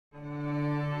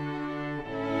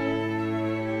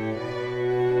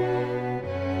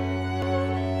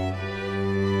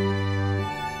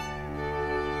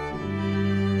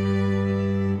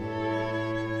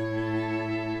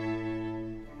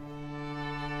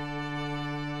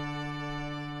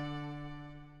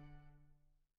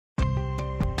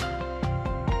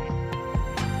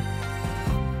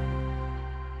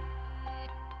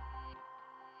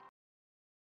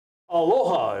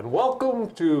Aloha and welcome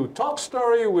to Talk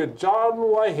Story with John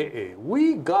Waihee.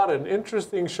 We got an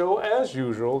interesting show as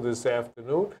usual this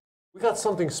afternoon. We got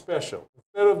something special.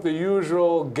 Instead of the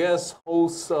usual guest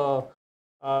host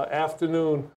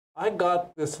afternoon,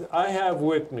 I have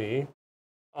with me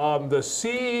the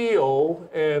CEO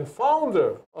and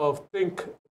founder of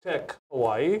ThinkTech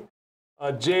Hawaii,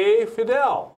 Jay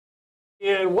Fidell.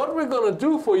 And what we're going to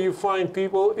do for you fine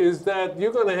people is that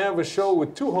you're going to have a show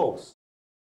with two hosts.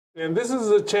 And this is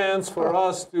a chance for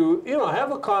us to,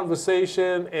 have a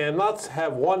conversation and not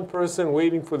have one person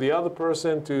waiting for the other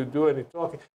person to do any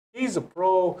talking. He's a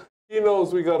pro. He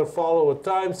knows we got to follow a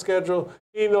time schedule.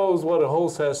 He knows what a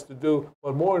host has to do.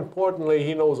 But more importantly,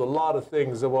 he knows a lot of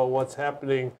things about what's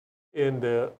happening in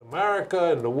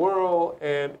America, in the world,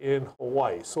 and in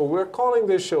Hawaii. So we're calling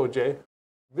this show, Jay.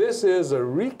 This is a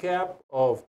recap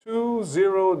of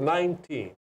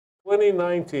 2019.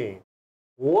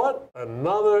 What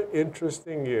another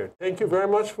interesting year. Thank you very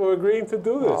much for agreeing to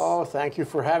do this. Oh, thank you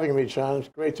for having me, John. It's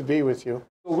great to be with you.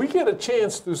 So we get a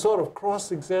chance to sort of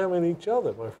cross-examine each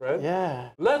other, my friend. Yeah.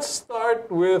 Let's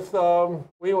start with, where do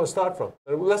you want to start from?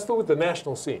 Let's do with the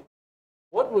national scene.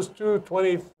 What was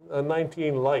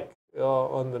 2019 like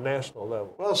on the national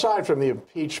level? Well, aside from the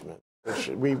impeachment, which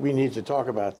we need to talk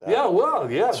about that. Yeah,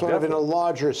 well, yeah. Sort of in a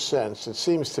larger sense, it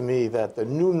seems to me that the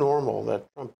new normal that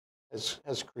Trump has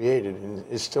created and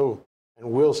is still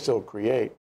and will still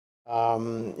create,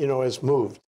 has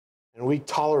moved. And we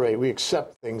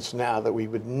accept things now that we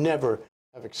would never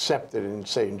have accepted in,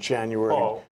 say, in January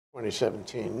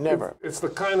 2017. Never. It's the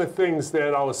kind of things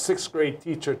that our sixth grade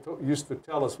teacher used to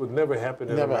tell us would never happen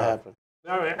in America.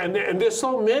 Never happen. And there's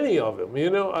so many of them,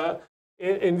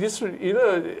 And this,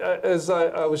 as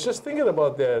I was just thinking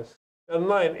about that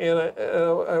online, and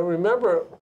I remember,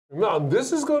 now,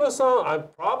 this is going to sound, I'm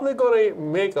probably going to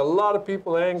make a lot of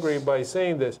people angry by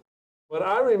saying this, but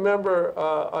I remember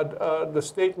the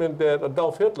statement that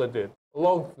Adolf Hitler did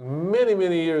many,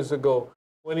 many years ago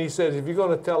when he said, if you're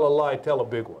going to tell a lie, tell a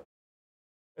big one.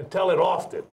 And tell it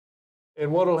often.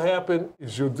 And what will happen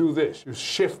is you'll do this. You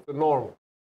shift the normal.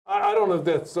 I don't know if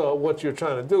that's what you're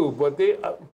trying to do, but they,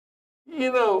 I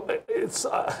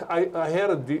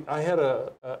had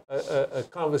a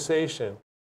conversation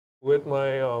with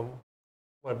my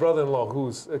my brother-in-law,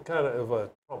 who's kind of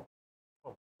a Trump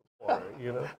supporter,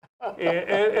 and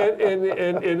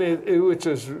which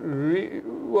is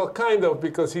kind of,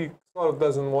 because he sort of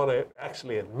doesn't want to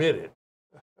actually admit it,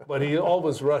 but he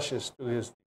always rushes to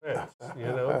his defense,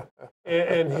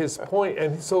 and his point.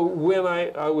 And so when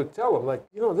I would tell him, like,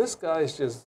 this guy's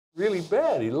just really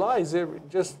bad. He lies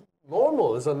just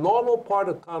normal. It's a normal part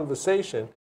of conversation.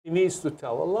 He needs to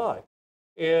tell a lie,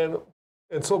 And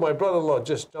so my brother-in-law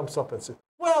just jumps up and says,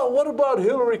 well, what about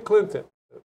Hillary Clinton?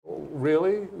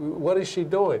 Really? What is she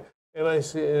doing? And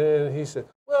he said,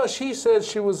 well, she said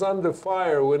she was under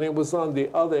fire when it was on the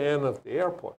other end of the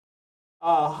airport.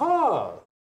 Aha.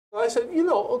 So I said,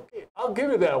 okay, I'll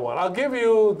give you that one. I'll give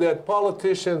you that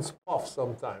politicians puff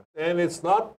sometimes. And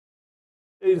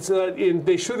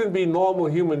they shouldn't be normal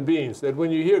human beings, that when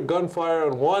you hear gunfire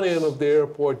on one end of the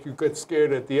airport, you get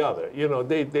scared at the other.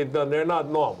 They're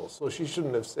not normal, so she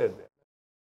shouldn't have said that.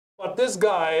 But this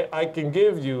guy, I can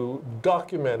give you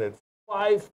documented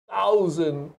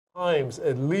 5,000 times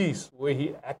at least where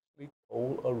he actually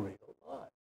told a real lie.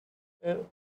 And,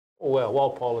 well,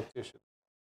 politicians.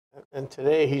 And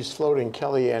today he's floating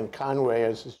Kellyanne Conway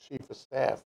as his chief of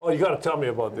staff. Oh, you got to tell me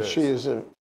about this. She is a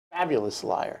fabulous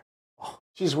liar.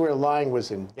 She's where lying was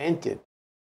invented.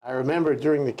 I remember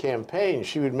during the campaign,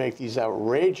 she would make these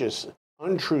outrageous,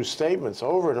 untrue statements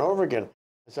over and over again.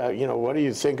 So, what do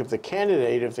you think of the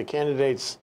candidate if the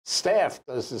candidate's staff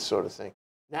does this sort of thing?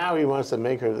 Now he wants to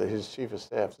make her his chief of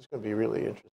staff. It's going to be really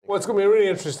interesting. Well, it's going to be really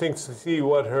interesting to see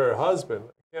what her husband,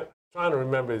 I'm trying to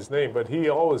remember his name, but he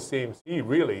always seems, he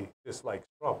really dislikes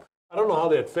Trump. I don't know how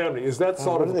that family, is that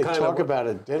sort of kind of... What do they talk about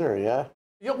at dinner, yeah?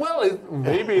 Yeah, well,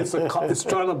 maybe it's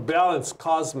trying to balance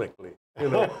cosmically.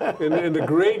 In the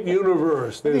great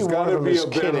universe, there's got to be a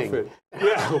benefit.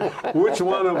 Yeah, which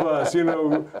one of us? I'm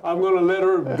going to let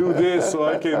her do this so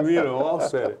I can,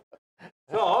 offset it.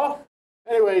 So,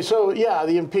 anyway, so yeah,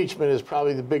 the impeachment is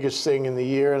probably the biggest thing in the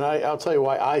year, and I'll tell you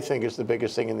why I think it's the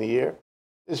biggest thing in the year.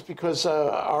 It's because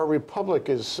our republic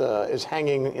is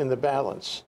hanging in the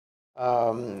balance.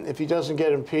 If he doesn't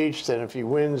get impeached, and if he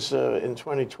wins in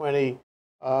 2020.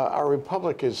 Our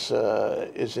republic is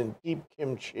in deep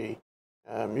kimchi.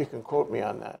 You can quote me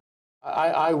on that.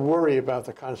 I worry about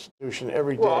the Constitution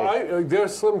every day. Well,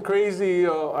 there's some crazy,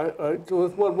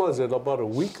 what was it, about a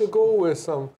week ago, where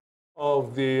some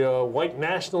of the white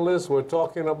nationalists were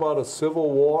talking about a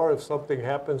civil war if something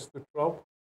happens to Trump.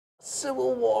 A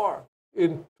civil war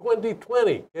in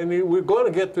 2020, and we're going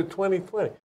to get to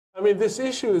 2020. I mean, this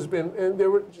issue has been, and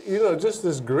there were, just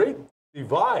this great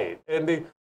divide, and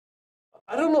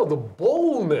I don't know, the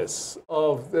boldness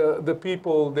of the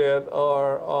people that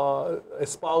are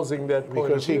espousing that point of view.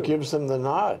 Because he gives them the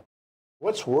nod.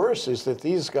 What's worse is that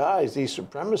these guys, these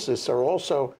supremacists, are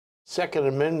also Second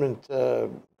Amendment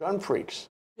gun freaks.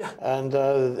 Yeah. And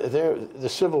the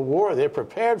Civil War, they're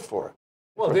prepared for it.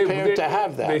 Well, prepared to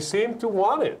have that. They seem to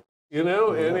want it, and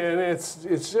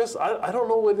it's just, I don't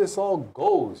know where this all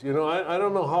goes. I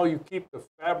don't know how you keep the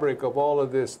fabric of all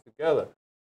of this together.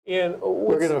 And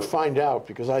we're going to find out,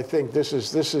 because I think this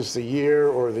is the year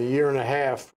or the year and a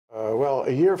half. Well,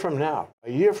 a year from now,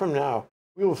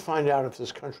 we will find out if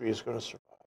this country is going to survive.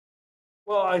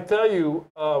 Well, I tell you,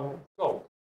 so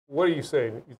what are you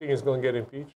saying? You think he's going to get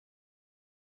impeached?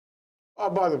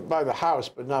 By the House,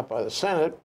 but not by the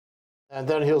Senate. And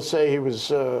then he'll say he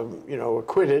was,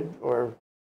 acquitted or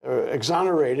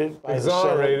exonerated by the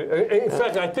Senate. In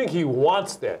fact, I think he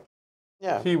wants that.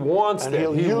 Yeah. He wants and that.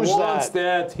 He'll he use wants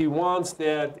that. He wants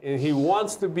that. And he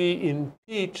wants to be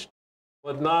impeached,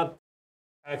 but not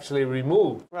actually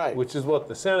removed, right. Which is what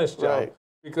the Senate's job. Right.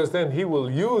 Because then he will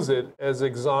use it as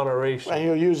exoneration. And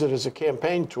he'll use it as a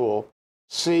campaign tool.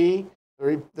 See,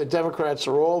 the Democrats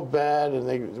are all bad, and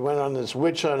they went on this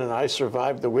witch hunt, and I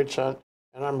survived the witch hunt,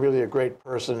 and I'm really a great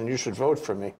person, and you should vote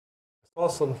for me. It's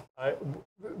awesome. I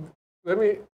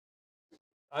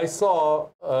saw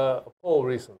a poll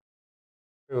recently.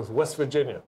 It was West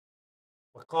Virginia.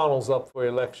 McConnell's up for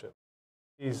election.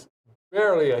 He's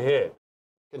barely ahead.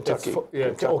 Kentucky.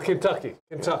 Kentucky.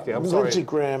 I'm sorry. Lindsey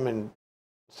Graham in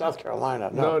South Carolina.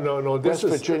 No. West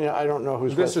Virginia, I don't know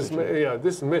who's West Virginia.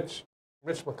 This is Mitch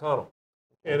McConnell.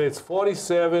 And it's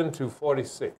 47 to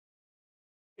 46.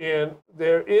 And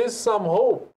there is some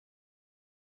hope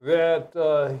that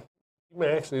he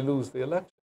may actually lose the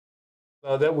election.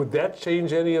 Now, would that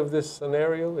change any of this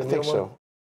scenario? I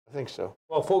think so.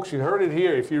 Well, folks, you heard it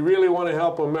here. If you really want to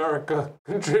help America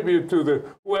contribute to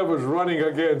whoever's running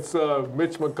against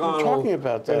Mitch McConnell, I'm talking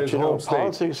about that.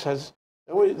 Politics has.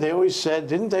 They always said,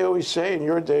 didn't they always say in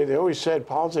your day? They always said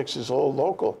politics is all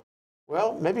local.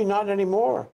 Well, maybe not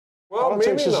anymore. Well,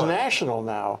 politics is national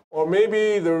now. Or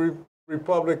maybe the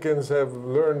Republicans have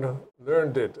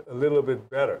learned it a little bit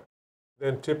better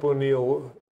than Tip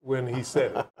O'Neill when he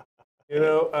said it.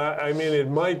 I mean, it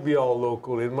might be all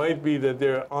local. It might be that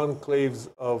there are enclaves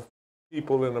of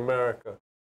people in America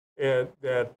and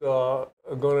that are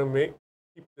going to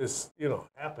keep this,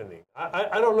 happening.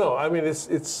 I don't know. I mean,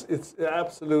 it's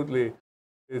absolutely,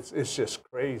 it's just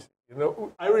crazy.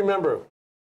 I remember,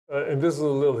 and this is a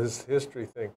little history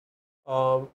thing.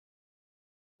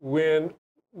 When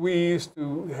we used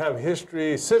to have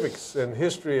history, civics and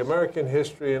history, American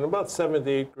history, in about 7th,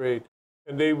 8th grade,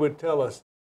 and they would tell us,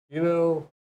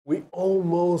 we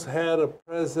almost had a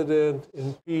president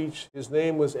impeached. His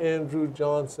name was Andrew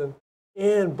Johnson.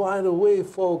 And by the way,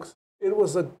 folks, it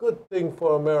was a good thing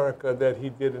for America that he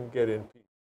didn't get impeached.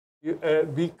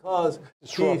 Because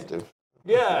disruptive.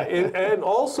 And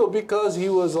also because he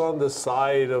was on the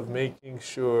side of making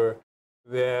sure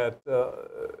that,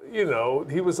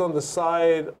 he was on the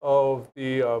side of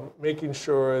the making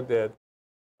sure that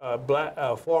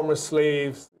former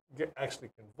slaves actually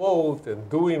can vote and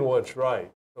doing what's right.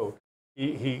 So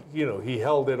he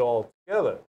held it all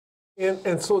together.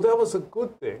 And so that was a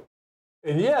good thing.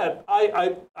 And yet,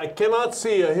 I cannot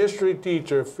see a history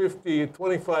teacher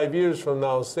 25 years from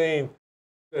now saying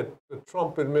that the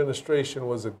Trump administration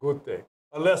was a good thing.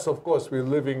 Unless, of course, we're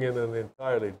living in an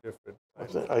entirely different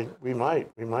time. We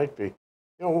might be.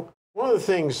 One of the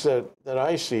things that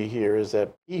I see here is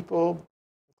that people,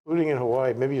 including in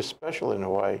Hawaii, maybe especially in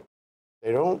Hawaii,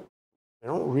 they don't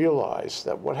realize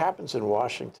that what happens in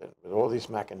Washington with all these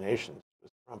machinations with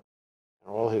Trump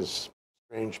and all his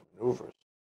strange maneuvers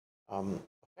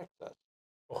affects us.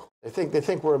 Oh. They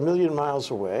think we're a million miles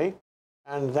away,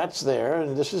 and that's there,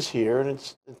 and this is here, and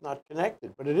it's not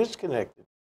connected, but it is connected.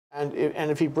 And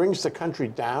if he brings the country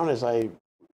down, as I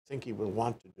think he will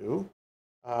want to do,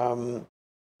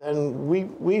 then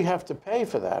we have to pay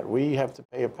for that. We have to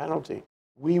pay a penalty.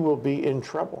 We will be in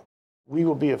trouble. We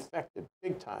will be affected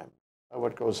big time by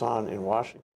what goes on in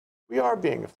Washington. We are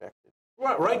being affected.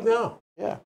 Right now.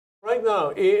 Yeah. Right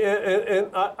now.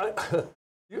 And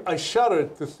I shudder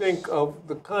to think of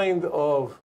the kind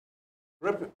of,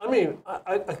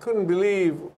 I couldn't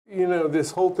believe,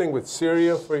 this whole thing with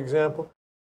Syria, for example.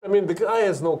 I mean, the guy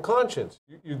has no conscience.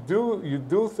 You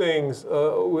do things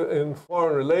in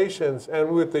foreign relations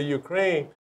and with the Ukraine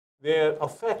that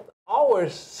affect our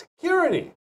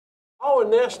security, our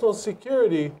national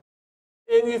security,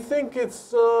 and you think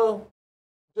it's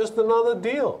just another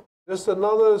deal, just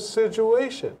another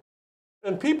situation.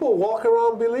 And people walk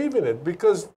around believing it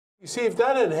because, you see, if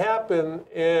that had happened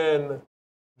and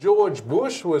George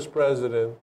Bush was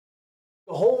president,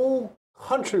 the whole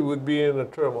country would be in a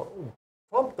turmoil.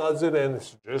 Trump does it, and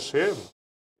it's just him,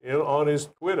 on his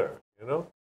Twitter,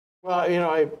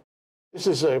 Well, this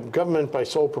is a government by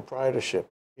sole proprietorship.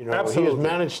 Absolutely. He has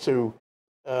managed to,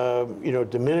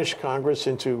 diminish Congress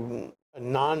into a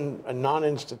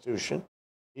non-institution.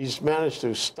 He's managed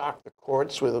to stock the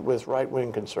courts with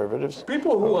right-wing conservatives.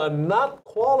 People who are not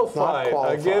qualified,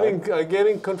 Are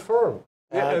getting confirmed.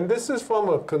 And this is from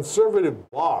a conservative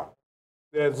bar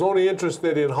that's only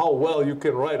interested in how well you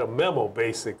can write a memo,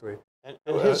 basically. And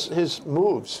his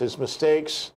moves, his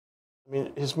mistakes,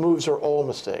 his moves are all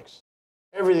mistakes.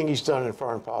 Everything he's done in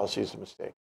foreign policy is a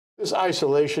mistake. This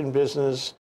isolation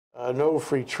business, no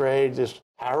free trade, this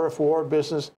tariff war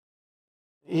business.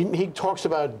 He talks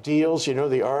about deals,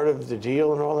 the art of the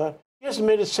deal and all that. He hasn't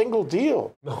made a single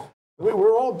deal. No.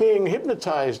 We're all being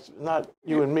hypnotized, not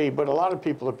you and me, but a lot of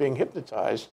people are being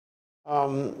hypnotized,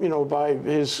 by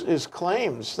his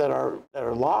claims that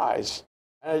are lies.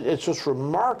 And it's just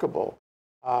remarkable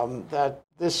that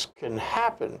this can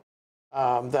happen,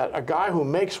 that a guy who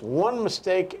makes one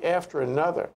mistake after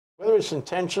another, whether it's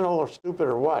intentional or stupid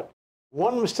or what,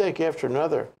 one mistake after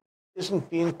another, isn't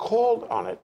being called on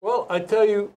it. Well, I tell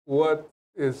you what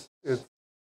is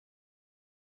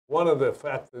one of the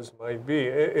factors might be.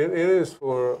 It is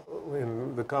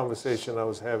in the conversation I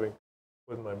was having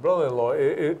with my brother-in-law,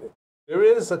 there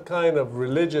is a kind of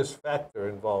religious factor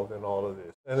involved in all of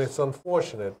this. And it's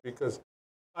unfortunate because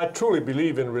I truly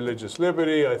believe in religious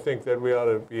liberty. I think that we ought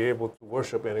to be able to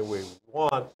worship any way we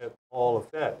want and all of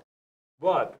that.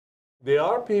 But there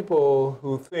are people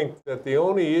who think that the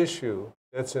only issue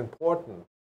that's important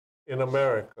in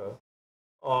America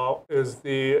is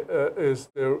the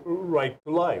right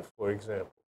to life, for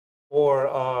example,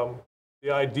 or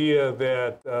the idea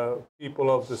that people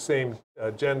of the same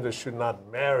gender should not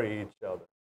marry each other,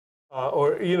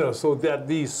 so that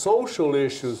these social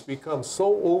issues become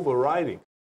so overriding.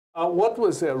 What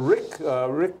was Rick,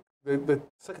 the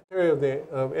Secretary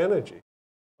of Energy,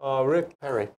 Rick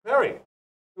Perry?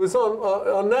 It was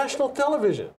on national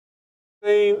television,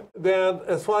 saying that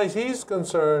as far as he's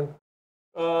concerned,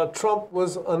 Trump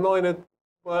was anointed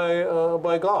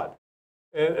by God.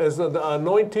 And as the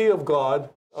anointee of God,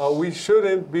 we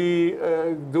shouldn't be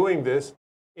doing this.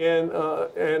 And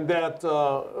that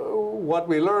what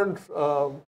we learned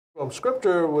from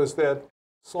Scripture was that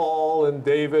Saul and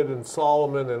David and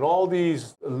Solomon and all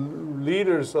these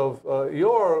leaders of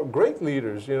your great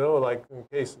leaders, like in the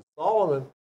case of Solomon,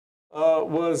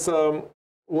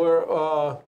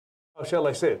 were how shall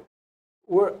I say it?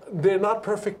 They're not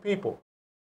perfect people.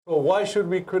 So why should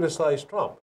we criticize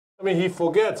Trump? I mean, he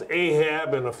forgets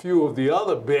Ahab and a few of the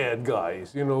other bad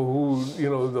guys, who,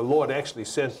 the Lord actually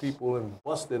sent people and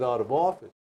busted out of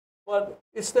office. But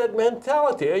it's that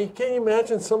mentality. Can you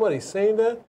imagine somebody saying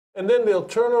that? And then they'll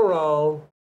turn around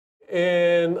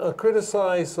and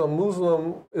criticize a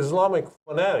Muslim Islamic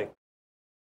fanatic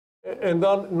and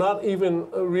not even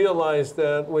realize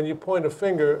that when you point a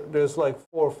finger, there's like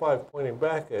 4 or 5 pointing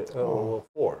back at, well,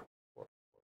 4.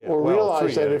 Yeah, or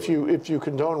realize 3, that anyway. if you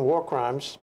condone war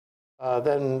crimes,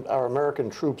 then our American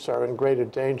troops are in greater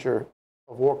danger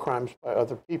of war crimes by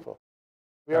other people.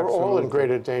 We are all in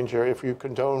greater danger if you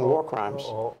condone war crimes.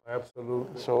 Oh,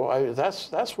 absolutely. So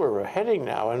that's where we're heading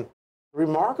now. And the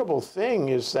remarkable thing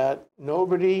is that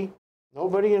nobody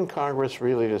in Congress,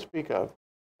 really to speak of,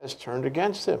 has turned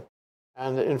against him.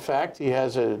 And in fact, he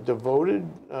has a devoted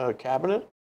cabinet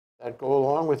that go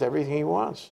along with everything he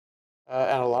wants.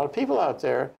 And a lot of people out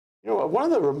there, one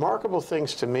of the remarkable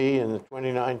things to me in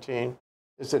 2019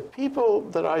 is that people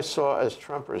that I saw as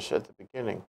Trumpers at the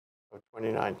beginning of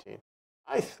 2019,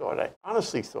 I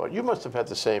honestly thought, you must have had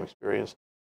the same experience.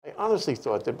 I honestly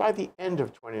thought that by the end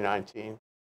of 2019,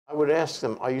 I would ask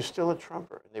them, are you still a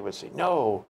Trumper? And they would say,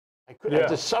 no. I could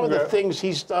after some of the things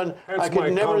he's done, I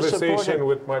could never support him. Conversation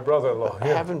with my brother-in-law. I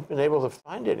haven't been able to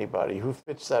find anybody who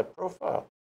fits that profile.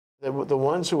 The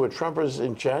ones who were Trumpers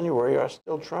in January are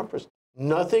still Trumpers.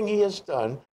 Nothing he has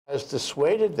done has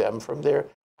dissuaded them from their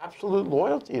absolute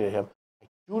loyalty to him. I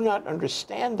do not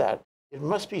understand that. It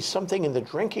must be something in the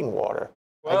drinking water.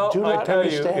 Well, I do not tell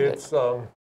understand you,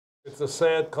 it's a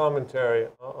sad commentary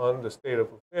on the state of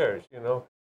affairs,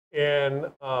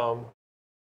 and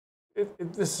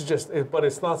this is just, but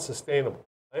it's not sustainable.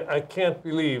 I can't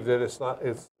believe that it's not.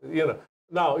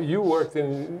 Now you worked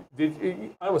in.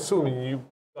 I'm assuming you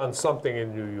done something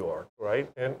in New York, right?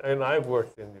 And I've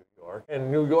worked in New York,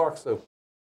 and New York's a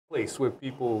place where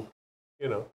people, you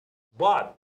know,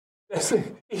 but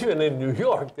even in New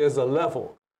York, there's a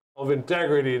level of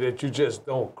integrity that you just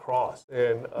don't cross.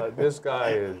 And this guy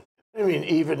is. I mean,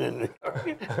 even in New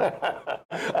York.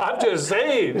 I'm just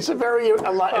saying. It's a very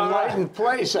enlightened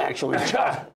place, actually,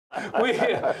 John.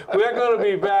 We're going to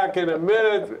be back in a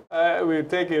minute. We're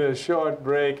taking a short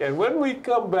break. And when we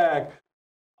come back,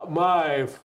 my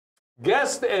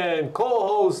guest and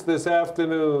co-host this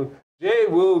afternoon, Jay,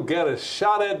 will get a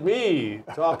shot at me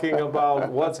talking about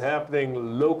what's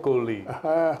happening locally.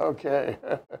 Okay.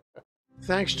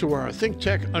 Thanks to our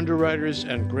ThinkTech underwriters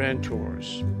and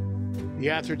grantors, the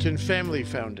Atherton Family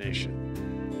Foundation,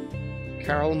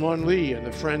 Carol Monlee and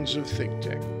the Friends of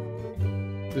ThinkTech,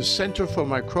 the Center for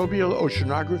Microbial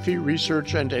Oceanography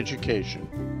Research and Education,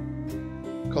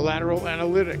 Collateral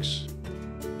Analytics,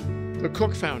 the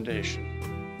Cook Foundation,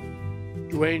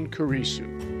 Dwayne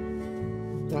Carisu,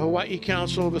 the Hawaii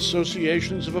Council of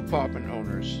Associations of Apartment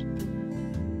Owners,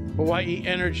 Hawaii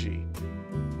Energy,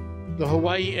 the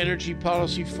Hawaii Energy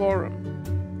Policy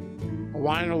Forum,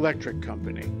 Hawaiian Electric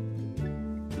Company,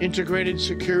 Integrated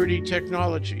Security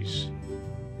Technologies,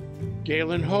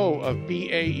 Galen Ho of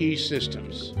BAE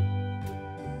Systems,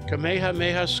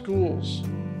 Kamehameha Schools,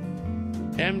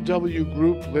 MW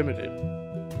Group Limited,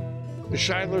 the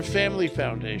Schuyler Family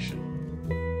Foundation,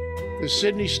 the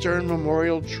Sidney Stern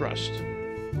Memorial Trust,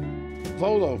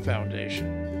 Volo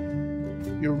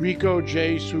Foundation, Yuriko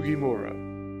J. Sugimura.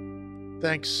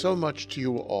 Thanks so much to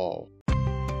you all.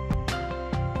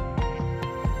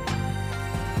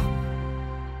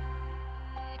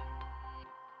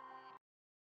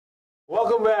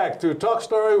 Welcome back to Talk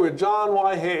Story with John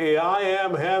Waihee. I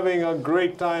am having a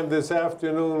great time this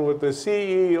afternoon with the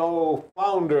CEO,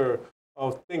 founder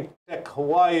of ThinkTech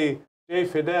Hawaii, Jay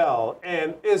Fidell,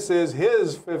 and this is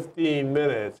his 15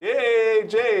 minutes. Yay,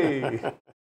 Jay!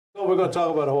 So we're going to talk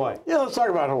about Hawaii. Yeah, let's talk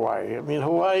about Hawaii. I mean,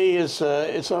 Hawaii is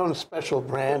its own special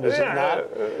brand, is it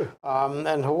not?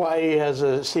 And Hawaii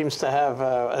seems to have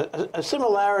a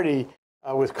similarity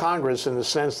with Congress in the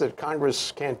sense that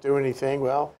Congress can't do anything.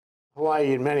 Well,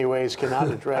 Hawaii, in many ways, cannot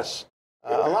address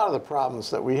a lot of the problems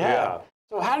that we have. Yeah.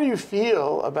 So how do you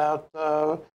feel about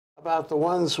the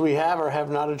ones we have or have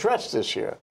not addressed this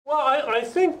year? Well, I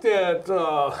think that,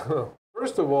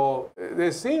 first of all,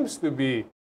 there seems to be,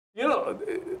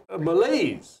 a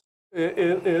malaise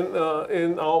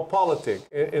in our politics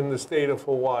in the state of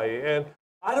Hawaii. And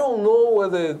I don't know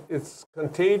whether it's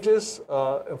contagious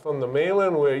from the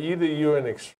mainland, where either you're an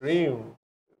extreme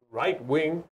right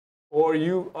wing or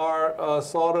you are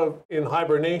sort of in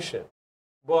hibernation.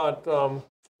 But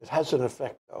it has an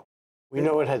effect, though. We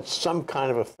know it had some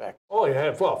kind of effect. Oh,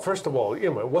 yeah. Well, first of all,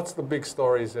 what's the big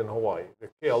stories in Hawaii? The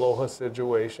Kealoha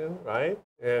situation, right?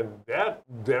 And that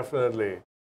definitely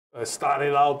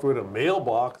started out with a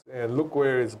mailbox, and look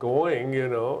where it's going,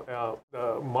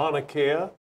 Mauna Kea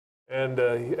and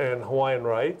Hawaiian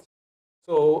rights.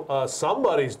 So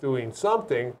somebody's doing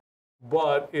something,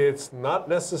 but it's not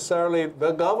necessarily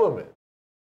the government.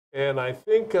 And I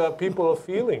think people are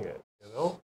feeling it,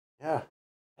 Yeah,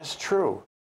 that's true.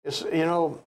 It's, I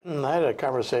had a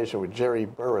conversation with Jerry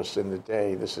Burris in the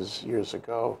day, this is years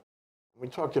ago. We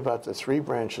talked about the three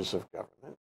branches of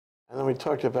government. And then we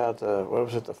talked about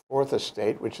the fourth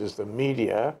estate, which is the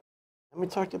media. And we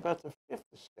talked about the fifth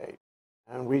estate.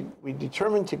 And we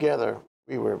determined together,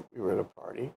 we were at a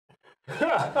party.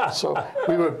 So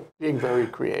we were being very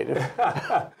creative.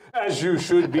 As you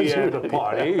should be at a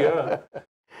party, yeah.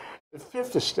 The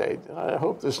fifth estate, I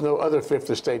hope there's no other fifth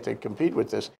estate that compete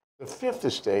with this. The fifth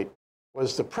estate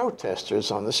was the protesters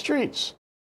on the streets.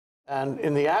 And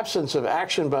in the absence of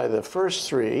action by the first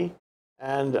three,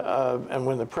 and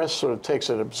when the press sort of takes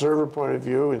an observer point of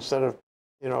view instead of,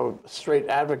 straight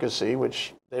advocacy,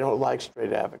 which they don't like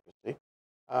straight advocacy,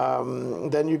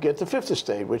 then you get the fifth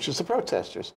estate, which is the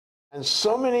protesters. And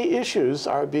so many issues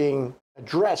are being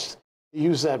addressed, to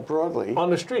use that broadly. On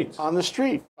the streets. On the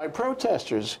street, by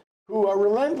protesters who are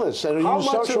relentless and use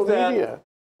social media.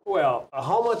 Well,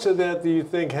 how much of that do you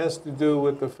think has to do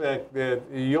with the fact that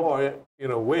your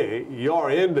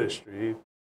industry,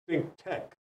 ThinkTech,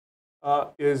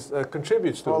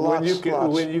 contributes to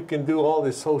when you can do all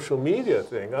this social media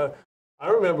thing? I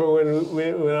remember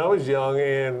when I was young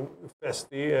and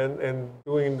festy and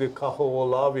doing the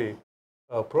Kaho'olawi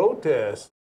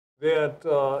protest, that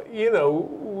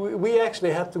we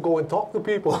actually had to go and talk to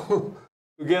people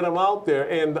to get them out there.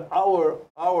 And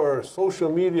our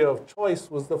social media of choice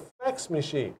was the fax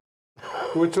machine,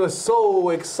 which was so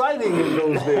exciting in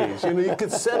those days. You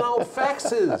could send out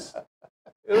faxes.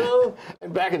 You know?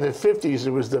 And back in the 50s,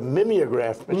 it was the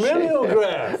mimeograph machine.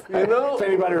 Mimeograph, you know? If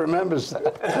anybody remembers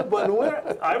that. But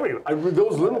where, I mean,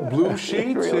 those little blue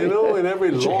sheets, Really? you know, in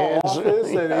every Put your law hands- office,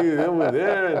 and you over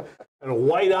there, and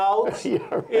whiteouts.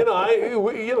 Yeah, right.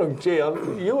 You know, Jay,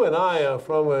 you and I are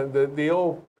from the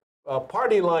old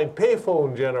party line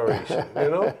payphone generation, you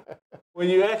know? When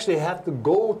you actually have to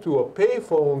go to a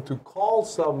payphone to call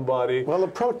somebody. Well, a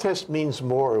protest means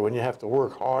more when you have to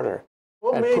work harder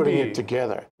Well, at putting it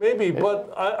together. Maybe,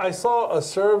 but I saw a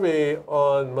survey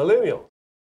on millennials,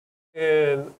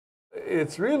 and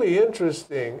it's really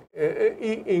interesting,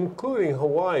 including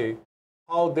Hawaii,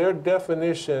 how their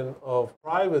definition of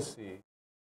privacy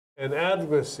and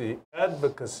advocacy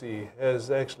has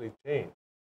actually changed.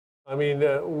 I mean,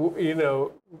 you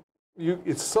know,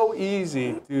 it's so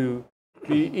easy to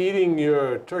be eating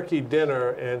your turkey dinner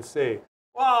and say,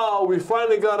 wow, we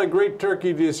finally got a great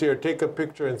turkey this year. Take a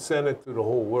picture and send it to the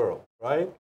whole world, right?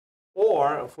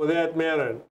 Or, for that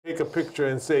matter, take a picture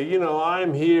and say, you know,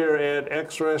 I'm here at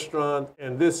X restaurant,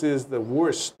 and this is the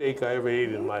worst steak I ever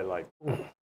ate in my life. You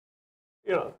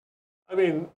know, I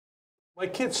mean, my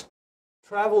kids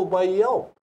travel by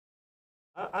Yelp.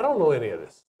 I don't know any of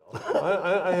this stuff.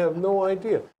 I have no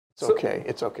idea. It's okay.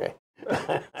 It's okay.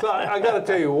 So I got to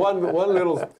tell you one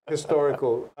little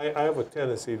historical. I have a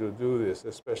tendency to do this,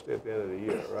 especially at the end of the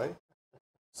year, right?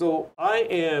 So I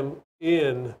am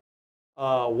in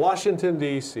Washington,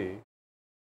 D.C.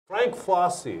 Frank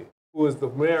Fosse, who was the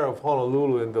mayor of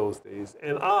Honolulu in those days,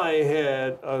 and I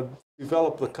had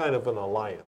developed a kind of an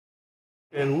alliance.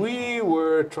 And we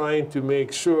were trying to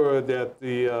make sure that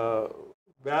the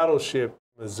battleship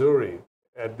Missouri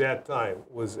at that time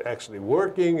was actually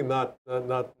working, not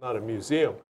a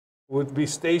museum, would be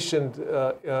stationed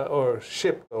or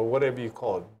shipped or whatever you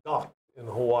call it, docked in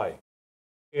Hawaii.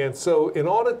 And so in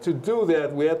order to do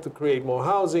that, we had to create more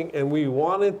housing, and we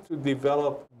wanted to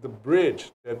develop the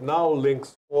bridge that now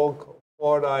links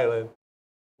Ford Island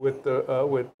with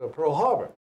Pearl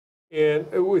Harbor. And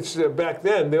which back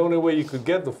then, the only way you could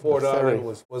get to Ford Island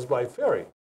was by ferry.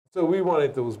 So we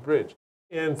wanted those bridge.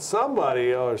 And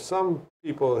somebody or some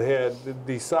people had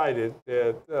decided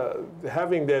that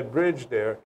having that bridge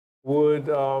there would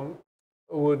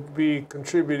be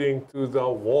contributing to the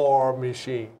war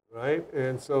machine, right?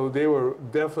 And so they were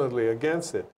definitely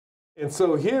against it. And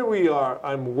so here we are.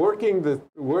 I'm lobbying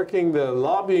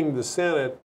the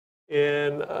Senate,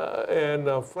 and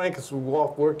Frank is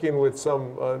working with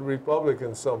some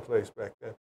Republicans someplace back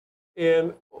then.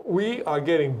 And we are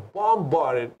getting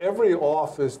bombarded. Every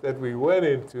office that we went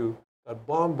into got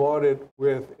bombarded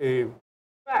with a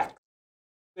fact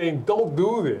saying, don't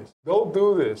do this, don't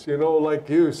do this, you know, like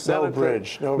you said.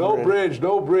 No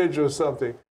bridge or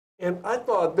something. And I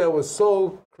thought that was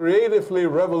so creatively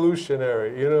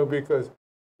revolutionary, you know, because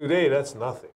today that's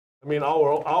nothing. I mean,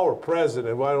 our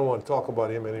president, well, I don't want to talk about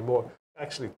him anymore,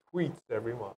 actually tweets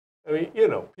every month. I mean, you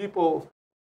know, people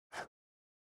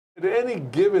at any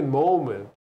given moment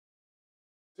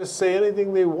just say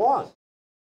anything they want.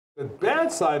 The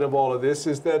bad side of all of this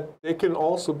is that they can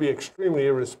also be extremely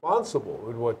irresponsible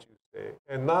with what you say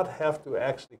and not have to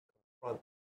actually confront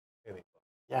anybody.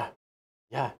 Yeah,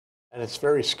 yeah. And it's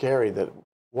very scary that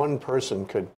one person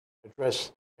could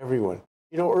address everyone.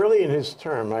 You know, early in his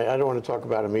term, I don't want to talk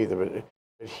about him either,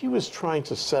 but he was trying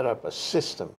to set up a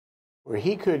system where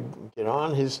he could get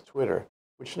on his Twitter,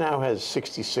 which now has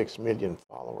 66 million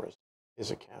followers,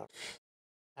 his account,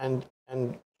 and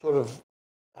sort of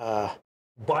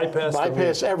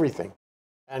bypass everything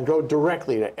and go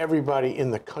directly to everybody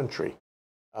in the country,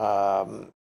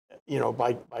 you know,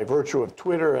 by virtue of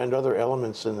Twitter and other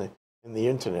elements in the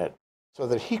internet, so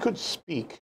that he could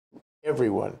speak to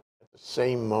everyone at the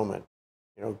same moment.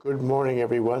 You know, good morning,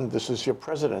 everyone. This is your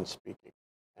president speaking,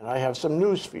 and I have some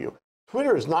news for you.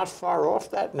 Twitter is not far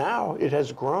off that now. It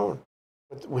has grown.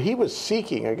 But he was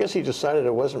seeking, I guess he decided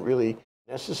it wasn't really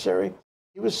necessary.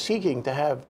 He was seeking to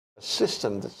have a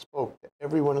system that spoke to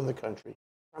everyone in the country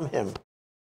from him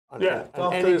on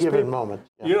any given moment.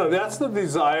 Yeah. You know, that's the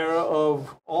desire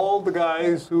of all the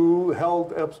guys who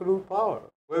held absolute power.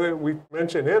 Whether we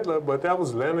mentioned Hitler, but that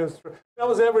was Lenin, that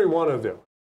was every one of them.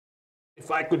 If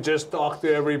I could just talk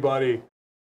to everybody,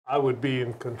 I would be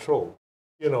in control.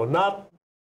 You know, not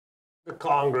the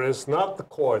Congress, not the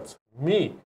courts,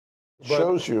 me. It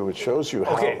shows you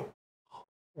how. Okay,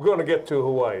 we're going to get to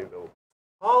Hawaii, though.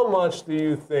 How much do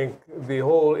you think the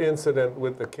whole incident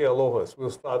with the Kealohas,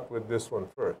 we'll start with this one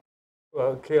first,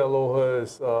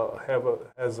 Kealohas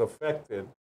has affected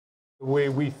the way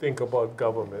we think about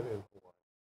government in Hawaii?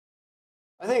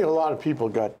 I think a lot of people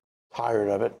got tired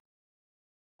of it,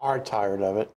 are tired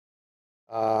of it.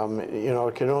 You know,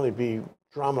 it can only be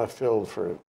drama-filled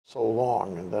for so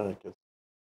long, and then it gets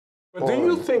But do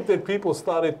you think that people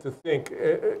started to think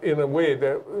in a way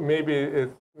that maybe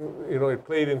it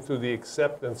played into the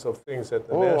acceptance of things at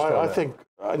the national level? I think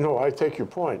no. I take your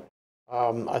point.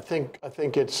 I think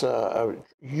it's a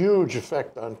huge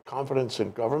effect on confidence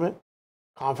in government,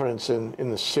 confidence in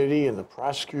the city and the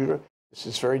prosecutor. This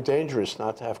is very dangerous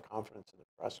not to have confidence in the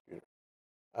prosecutor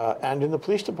and in the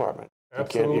police department.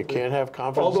 Absolutely. You can't have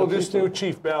confidence. Although this new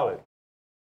chief ballot,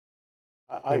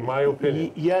 in my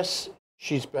opinion, yes,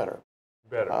 she's better.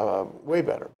 Better. Way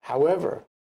better. However,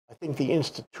 I think the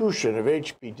institution of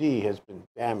HPD has been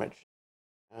damaged,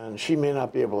 and she may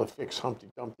not be able to fix Humpty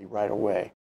Dumpty right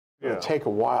away. It'll take a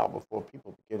while before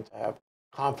people begin to have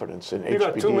confidence in HPD. You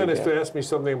got 2 minutes again. to ask me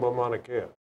something about Mauna Kea.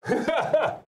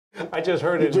 I just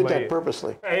heard it. You did that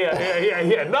purposely.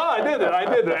 Yeah. No, I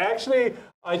didn't. Actually,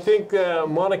 I think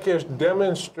Mauna Kea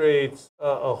demonstrates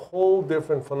a whole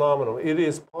different phenomenon. It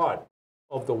is part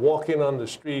of the walking on the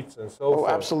streets and so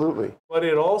forth. Oh, absolutely. But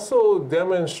it also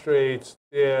demonstrates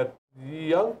that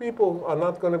young people are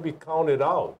not going to be counted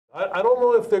out. I don't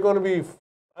know if they're going to be,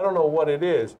 I don't know what it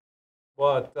is,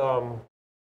 but well,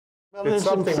 in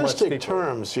simplistic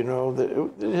terms,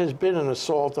 that it has been an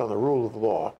assault on the rule of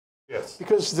law. Yes.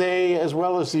 Because they, as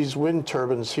well as these wind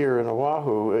turbines here in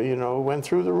Oahu, went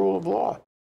through the rule of law.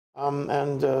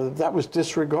 And that was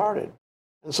disregarded.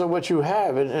 And so what you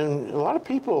have, and a lot of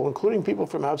people, including people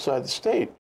from outside the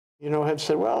state, have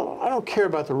said, well, I don't care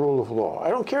about the rule of law. I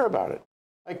don't care about it.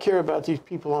 I care about these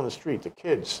people on the street, the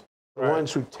kids, the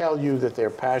ones who tell you that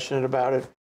they're passionate about it,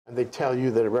 and they tell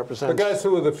you that it represents... The guys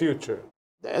who are the future.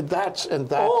 That's...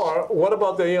 Or what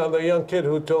about the young kid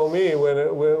who told me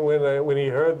when he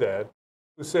heard that,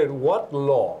 who said, what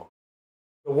law?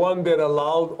 The one that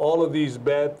allowed all of these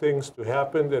bad things to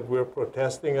happen that we're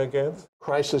protesting against?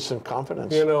 Crisis in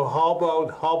confidence. How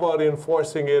about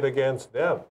enforcing it against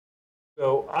them?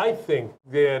 So I think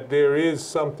that there is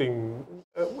something,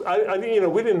 I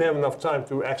think, we didn't have enough time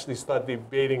to actually start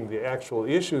debating the actual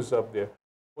issues up there.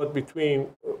 But between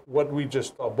what we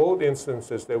just saw, both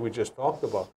instances that we just talked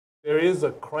about, there is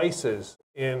a crisis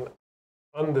in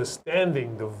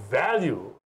understanding the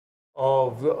value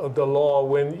of the law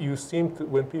when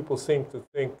people seem to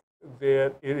think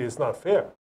that it is not fair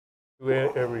to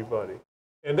everybody.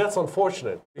 And that's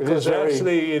unfortunate, because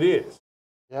actually it is.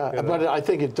 Yeah, but I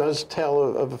think it does tell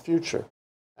of a future.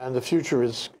 And the future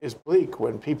is bleak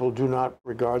when people do not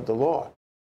regard the law.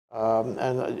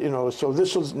 So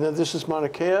this is Mauna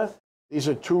Kea. These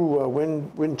are two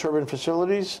wind turbine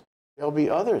facilities. There'll be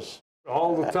others.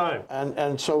 All the time.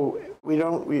 And so we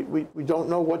don't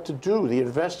know what to do. The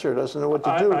investor doesn't know what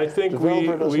to do. I think we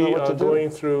are going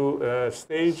through a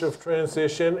stage of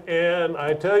transition, and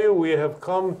I tell you, we have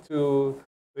come to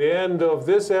the end of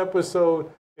this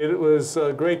episode. It was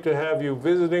great to have you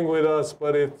visiting with us,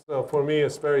 but it's for me,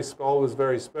 it's always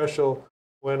very special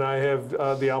when I have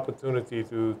the opportunity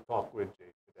to talk with Jay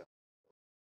Fidell.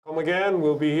 Come again.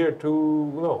 We'll be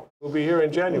here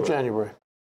in January.